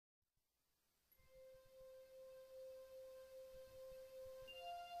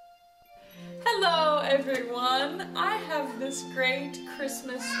everyone! I have this great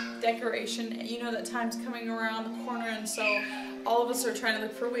Christmas decoration. You know that time's coming around the corner, and so all of us are trying to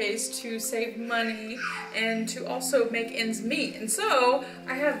look for ways to save money and to also make ends meet. And so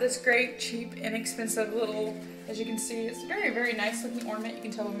I have this great, cheap, inexpensive little, as you can see, it's a very, very nice looking ornament. You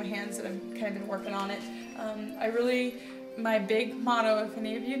can tell with my hands that I've kind of been working on it. My big motto, if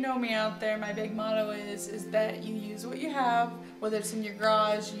any of you know me out there, my big motto is that you use what you have, whether it's in your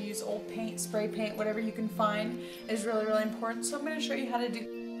garage, you use old paint, spray paint, whatever you can find is really, really important. So I'm going to show you how to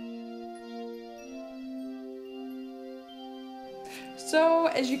do. So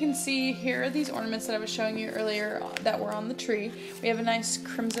as you can see, here are these ornaments that I was showing you earlier that were on the tree. We have a nice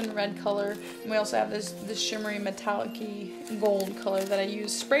crimson red color, and we also have this shimmery metallic-y gold color that I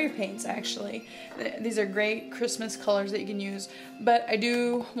use spray paints actually. These are great Christmas colors that you can use, but I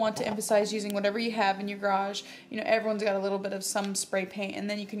do want to emphasize using whatever you have in your garage. You know, everyone's got a little bit of some spray paint, and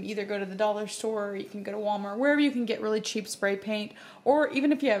then you can either go to the dollar store or you can go to Walmart, wherever you can get really cheap spray paint, or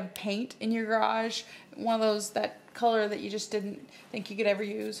even if you have paint in your garage, one of those that color that you just didn't think you could ever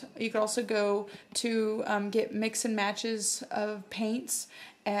use. You could also go to get mix and matches of paints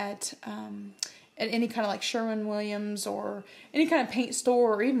at any kind of like Sherwin-Williams or any kind of paint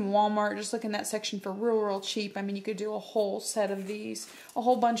store, or even Walmart. Just look in that section for real cheap. I mean, you could do a whole set of these, a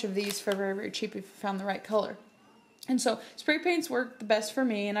whole bunch of these for very, very cheap if you found the right color. And so spray paints work the best for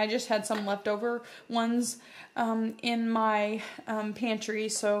me, and I just had some leftover ones in my pantry.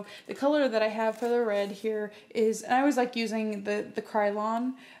 So the color that I have for the red here is, and I always like using the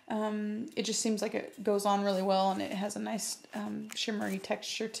Krylon. It just seems like it goes on really well, and it has a nice shimmery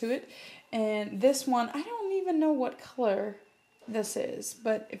texture to it. And this one, I don't even know what color this is,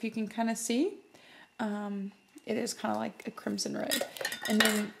 but if you can kind of see, it is kind of like a crimson red. And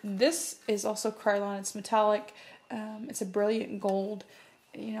then this is also Krylon. It's metallic. It's a brilliant gold.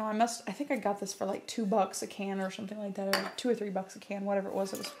 You know, I think I got this for like $2 a can or something like that, or $2 or $3 a can, whatever it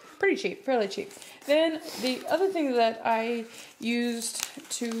was. It was pretty cheap, fairly cheap. Then the other thing that I used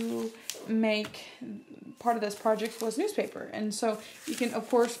to make part of this project was newspaper. And so you can of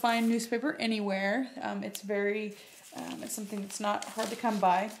course find newspaper anywhere. It's something that's not hard to come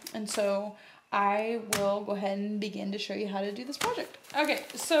by. And so I will go ahead and begin to show you how to do this project. Okay,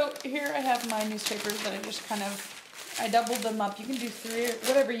 so here I have my newspapers that I just I doubled them up. You can do 3 or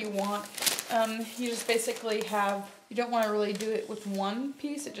whatever you want. You just basically you don't want to really do it with one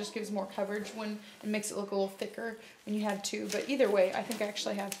piece. It just gives more coverage and makes it look a little thicker when you have 2. But either way, I think I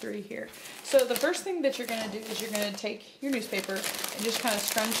actually have 3 here. So the first thing that you're going to do is you're going to take your newspaper and just kind of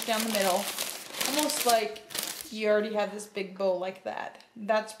scrunch down the middle, almost like you already have this big bow like that.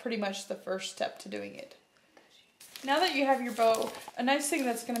 That's pretty much the first step to doing it. Now that you have your bow, a nice thing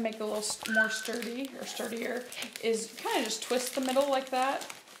that's going to make it a little more sturdier is kind of just twist the middle like that.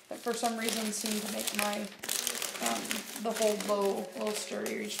 That for some reason seemed to make the whole bow a little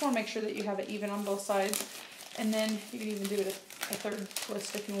sturdier. You just want to make sure that you have it even on both sides. And then you can even do it a third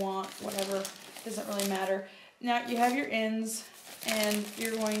twist if you want, whatever. Doesn't really matter. Now you have your ends, and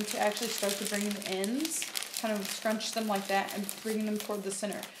you're going to actually start to bring the ends, kind of scrunch them like that and bring them toward the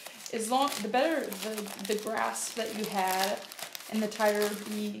center. The better the grasp that you had, and the tighter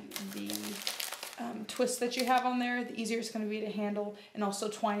the twist that you have on there, the easier it's going to be to handle and also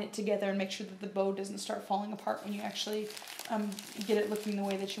twine it together and make sure that the bow doesn't start falling apart when you actually get it looking the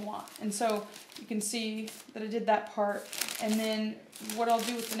way that you want. And so you can see that I did that part, and then what I'll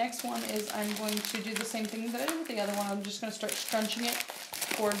do with the next one is I'm going to do the same thing that I did with the other one. I'm just going to start scrunching it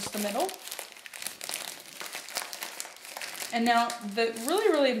towards the middle. And now the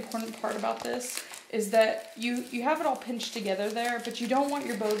really important part about this is that you have it all pinched together there, but you don't want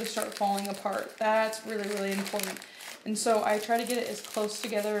your bow to start falling apart. That's really important. And so I try to get it as close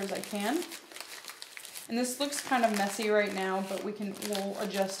together as I can. And this looks kind of messy right now, but we'll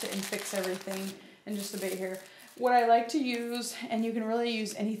adjust it and fix everything in just a bit here. What I like to use, and you can really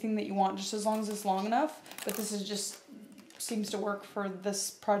use anything that you want just as long as it's long enough, but this is just seems to work for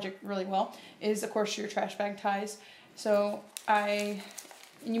this project really well, is of course your trash bag ties. So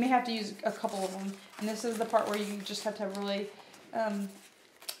you may have to use a couple of them, and this is the part where you just have to have really,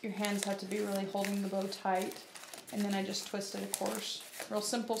 your hands have to be really holding the bow tight, and then I just twist it, of course. Real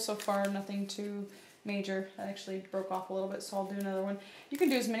simple so far, nothing too major. I actually broke off a little bit, so I'll do another one. You can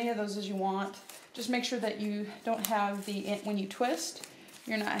do as many of those as you want. Just make sure that you don't have when you twist,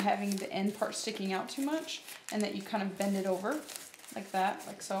 you're not having the end part sticking out too much, and that you kind of bend it over like that,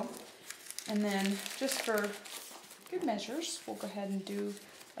 like so. And then just for good measures, we'll go ahead and do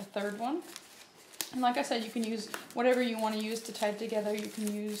a third one. And like I said, you can use whatever you want to use to tie it together. You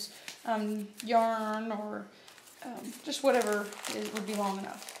can use yarn or just whatever would be long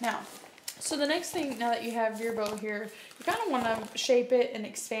enough. Now, So the next thing, now that you have your bow here, you kind of want to shape it and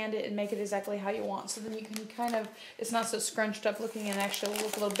expand it and make it exactly how you want. So then you can kind of, it's not so scrunched up looking and actually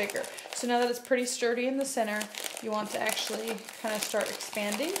look a little bigger. So now that it's pretty sturdy in the center, you want to actually kind of start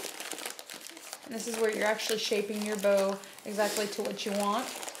expanding. And this is where you're actually shaping your bow exactly to what you want.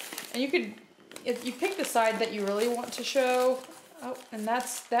 And you could, if you pick the side that you really want to show, and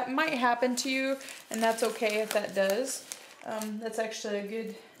that might happen to you, and that's okay if that does. That's actually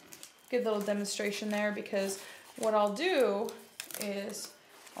a good little demonstration there, because what I'll do is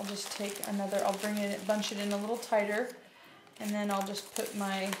I'll just take another, I'll bring it, bunch it in a little tighter, and then I'll just put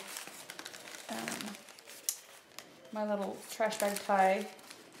my my little trash bag tie,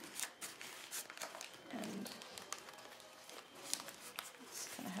 and it's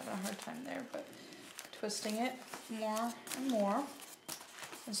kind of having a hard time there, but twisting it more and more.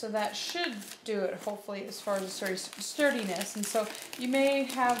 And so that should do it, hopefully, as far as the sturdiness. And so you may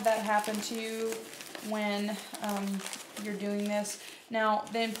have that happen to you when you're doing this. Now,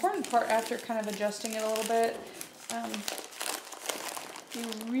 the important part after kind of adjusting it a little bit,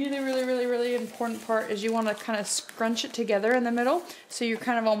 the really important part is you want to kind of scrunch it together in the middle. So you're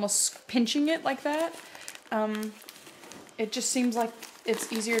kind of almost pinching it like that. It just seems like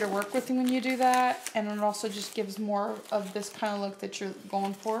it's easier to work with when you do that, and it also just gives more of this kind of look that you're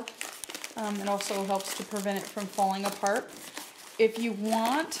going for. It also helps to prevent it from falling apart. If you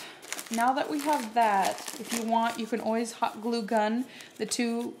want, now that we have that, if you want, you can always hot glue gun the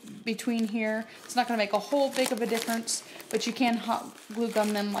two between here. It's not going to make a whole big of a difference, but you can hot glue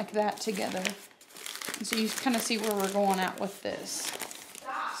gun them like that together. And so you kind of see where we're going at with this.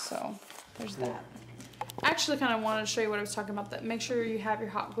 So there's that. I actually kind of wanted to show you what I was talking about, that make sure you have your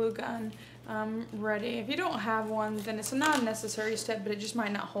hot glue gun ready. If you don't have one, then it's not a necessary step, but it just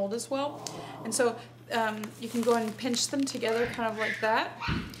might not hold as well. And so you can go ahead and pinch them together kind of like that,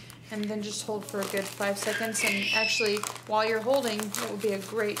 and then just hold for a good 5 seconds. And actually, while you're holding, it would be a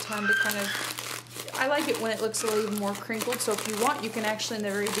great time to kind of, I like it when it looks a little even more crinkled. So if you want, you can actually, in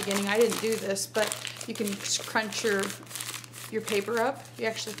the very beginning, I didn't do this, but you can crunch your paper up. You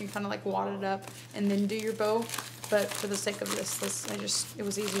actually can kind of like wad it up and then do your bow, but for the sake of this it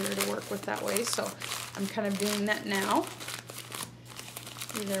was easier to work with that way, so I'm kind of doing that now.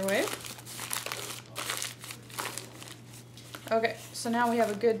 Either way. Okay, so now we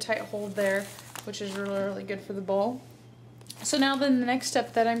have a good tight hold there, which is really good for the bowl. So now then the next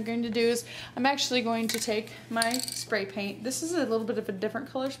step that I'm going to do is I'm actually going to take my spray paint. This is a little bit of a different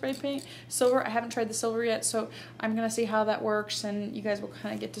color spray paint. Silver, I haven't tried the silver yet, so I'm going to see how that works, and you guys will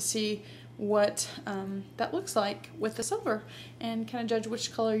kind of get to see what that looks like with the silver and kind of judge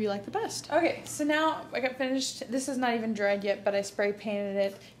which color you like the best. Okay, so now I got finished. This is not even dried yet, but I spray painted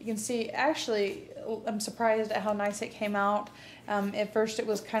it. You can see, actually, I'm surprised at how nice it came out. At first it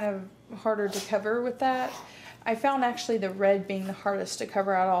was kind of harder to cover with that. I found actually the red being the hardest to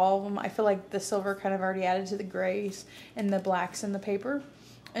cover out of all of them. I feel like the silver kind of already added to the grays and the blacks in the paper,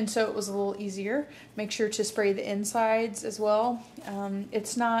 and so it was a little easier. Make sure to spray the insides as well.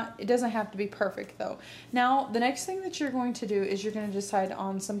 It doesn't have to be perfect though. Now the next thing that you're going to do is you're going to decide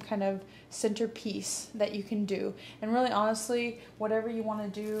on some kind of centerpiece that you can do, and really honestly, whatever you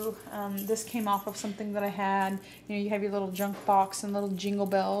want to do. This came off of something that I had. You know, you have your little junk box and little jingle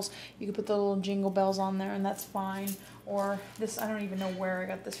bells. You can put the little jingle bells on there, and that's fine. Or this, I don't even know where I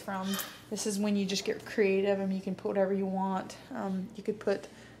got this from. This is when you just get creative and you can put whatever you want. You could put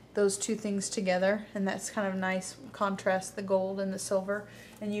those two things together, and that's kind of nice contrast, the gold and the silver.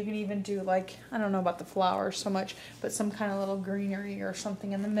 And you can even do, like, I don't know about the flowers so much, but some kind of little greenery or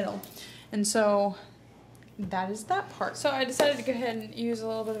something in the middle. And so that is that part. So I decided to go ahead and use a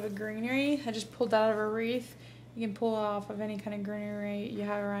little bit of a greenery. I just pulled that out of a wreath. You can pull it off of any kind of greenery you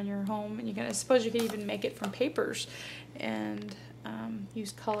have around your home, and you can, I suppose you could even make it from papers and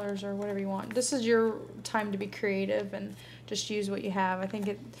use colors or whatever you want. This is your time to be creative and just use what you have. I think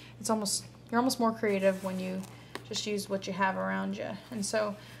you're almost more creative when you just use what you have around you. And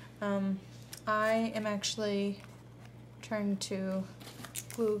so I am actually trying to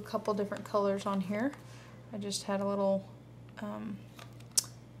glue a couple different colors on here. I just had a little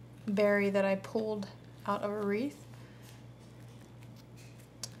berry that I pulled out of a wreath,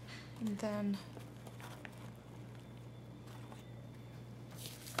 and then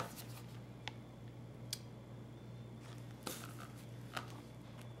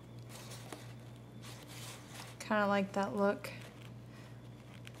kind of like that look.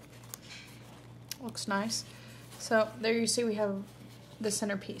 Looks nice. So there you see we have the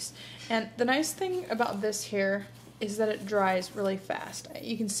centerpiece. And the nice thing about this here is that it dries really fast.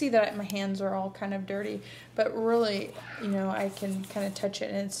 You can see that my hands are all kind of dirty, but really, you know, I can kind of touch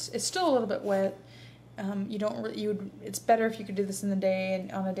it, and it's still a little bit wet. You don't really, it's better if you could do this in the day,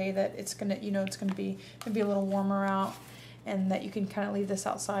 and on a day that it's gonna, you know, it's gonna be maybe a little warmer out, and that you can kind of leave this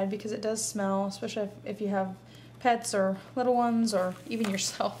outside, because it does smell, especially if you have pets or little ones, or even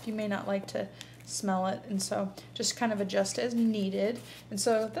yourself. You may not like to smell it, and so just kind of adjust as needed. And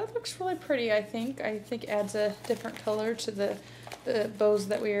so that looks really pretty. I think adds a different color to the bows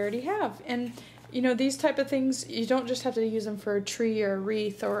that we already have. And you know, these type of things, you don't just have to use them for a tree or a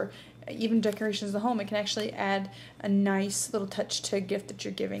wreath or even decorations of the home. It can actually add a nice little touch to a gift that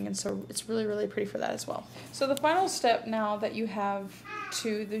you're giving, and so it's really, really pretty for that as well. So the final step now that you have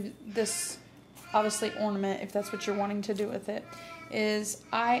to this obviously ornament, if that's what you're wanting to do with it, is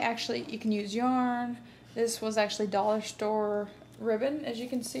you can use yarn. This was actually dollar store ribbon. As you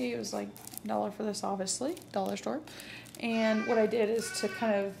can see, it was like $1 for this, obviously, dollar store. And what I did is, to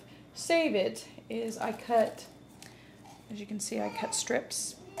kind of save it, is I cut, as you can see, I cut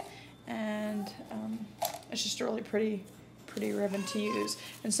strips, and it's just a really pretty ribbon to use.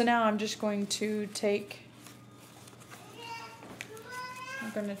 And so now I'm just going to take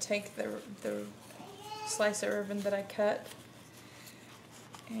the slice of ribbon that I cut,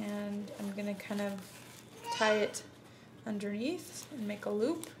 and I'm going to kind of tie it underneath and make a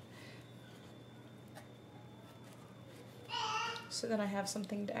loop, so then I have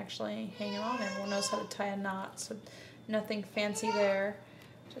something to actually hang it on. Everyone knows how to tie a knot, so nothing fancy there,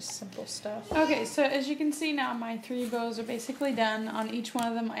 just simple stuff. Okay, so as you can see now, my 3 bows are basically done. On each one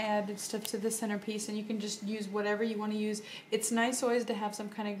of them I added stuff to the centerpiece, and you can just use whatever you want to use. It's nice always to have some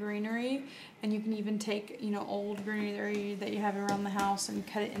kind of greenery, and you can even take, you know, old greenery that you have around the house and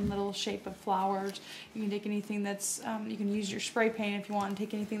cut it in little shape of flowers. You can take anything that's, you can use your spray paint if you want, and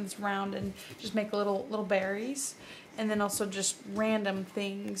take anything that's round and just make little berries. And then also just random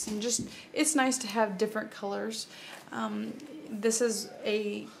things, and just, it's nice to have different colors. This is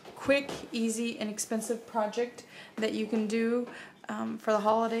a quick, easy, inexpensive project that you can do for the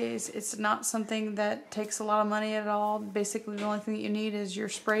holidays. It's not something that takes a lot of money at all. Basically, the only thing that you need is your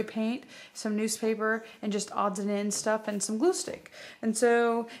spray paint, some newspaper, and just odds and ends stuff, and some glue stick. And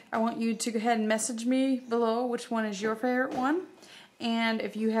so I want you to go ahead and message me below which one is your favorite one. And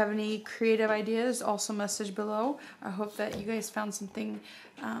if you have any creative ideas, also message below. I hope that you guys found something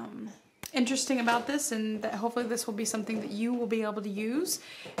interesting about this, and that hopefully this will be something that you will be able to use.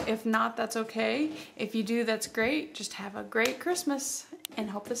 If not, that's okay. If you do, that's great. Just have a great Christmas,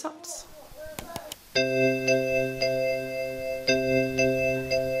 and hope this helps.